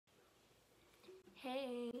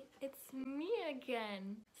Hey, it's me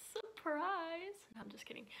again. Surprise! No, I'm just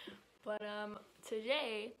kidding. But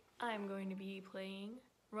today I'm going to be playing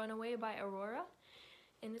Runaway by Aurora,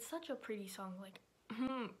 and it's such a pretty song, like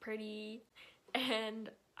pretty.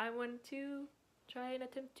 And I want to try and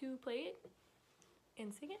attempt to play it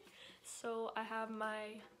and sing it. So I have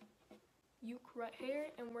my uke right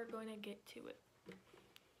here and we're going to get to it.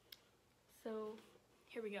 So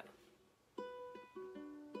here we go.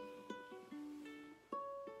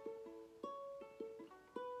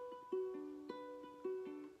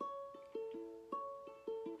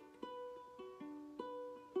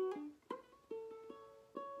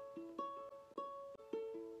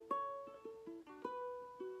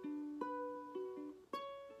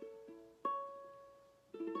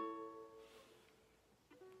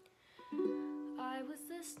 I was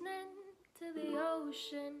listening to the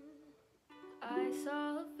ocean. I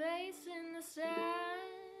saw a face in the sand,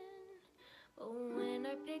 but when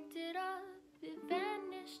I picked it up, it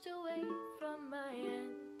vanished away from my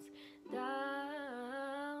hands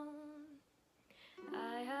down.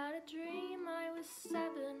 I had a dream I was 7,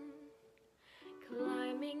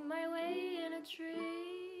 climbing my way in a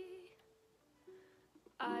tree.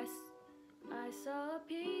 I saw a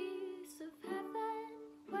piece of heaven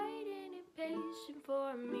waiting impatient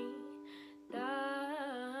for me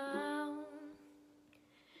down.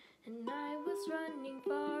 And I was running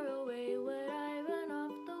far away. Would I run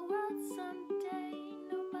off the world someday?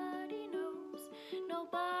 Nobody knows,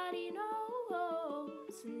 nobody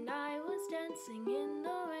knows. And I was dancing in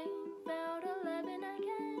the rain, felt 11, I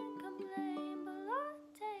can't complain. But Lord,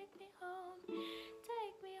 take me home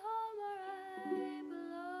where I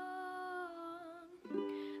belong.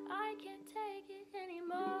 I can't take it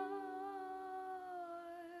anymore.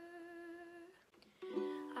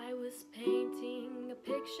 I was painting a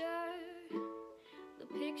picture. The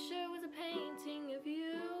picture was a painting of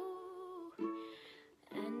you.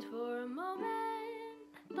 And for a moment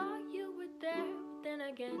I thought you were there, but then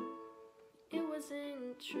again it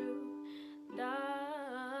wasn't true.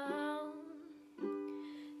 Down.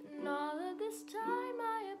 And all of this time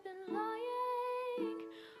I have been lying,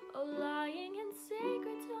 oh, lying in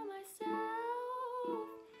secret to myself.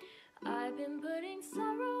 I've been putting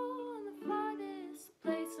sorrow on the farthest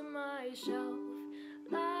place on my shelf.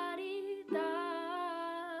 La-dee-da.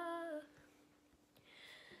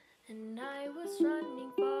 And I was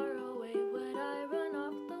running far away. Would I run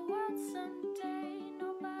off the world someday?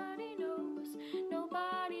 Nobody knows,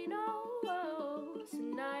 nobody knows.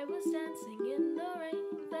 And I was dancing in the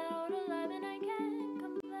rain, felt 11, I can't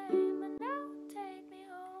complain. But now take me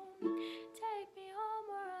home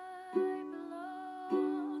where I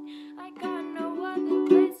belong. I got no other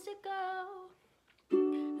place to go.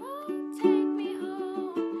 Oh, take me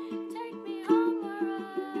home where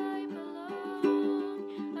I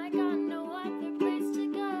belong. I got no other place to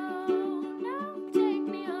go. Now take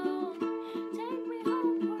me home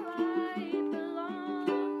where I belong.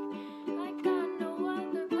 I got no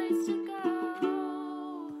other place to go.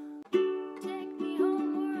 Take me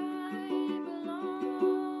home where I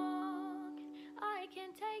belong. I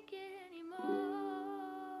can't take it anymore.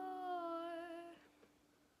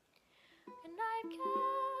 And I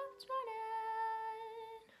kept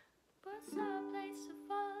running for some place to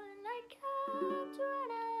fall. And I kept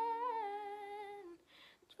running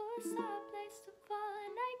for some place to fall.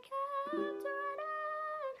 And I kept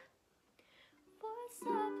running for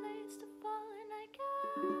some place to fall. And I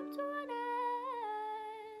kept running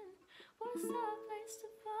for some place to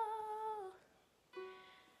fall.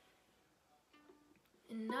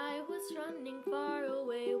 And I was running far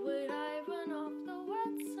away. Would I run off the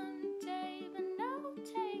world someday? But now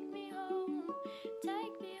take me home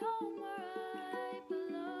where I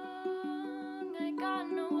belong. I got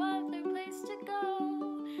no other place to go.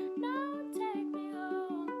 Now take me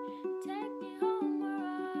home where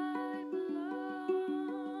I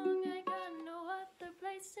belong. I got no other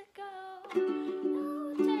place to go.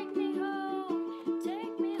 Now take me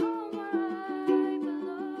home where I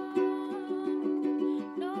belong.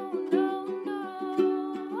 No, no, no,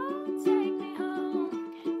 take me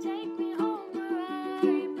home where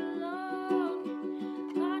I belong.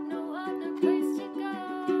 Got no other place to go.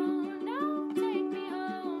 Now take me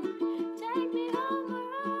home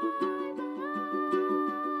where I belong.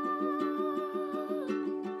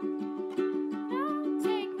 Now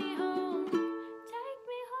take me home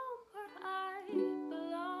where I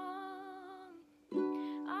belong.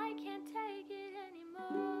 I can't take it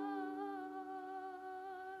anymore.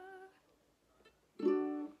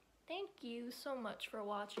 Thank you so much for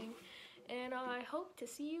watching, and I hope to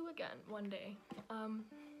see you again one day.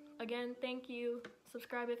 Again, thank you.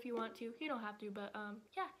 Subscribe if you want to. You don't have to, but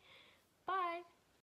yeah.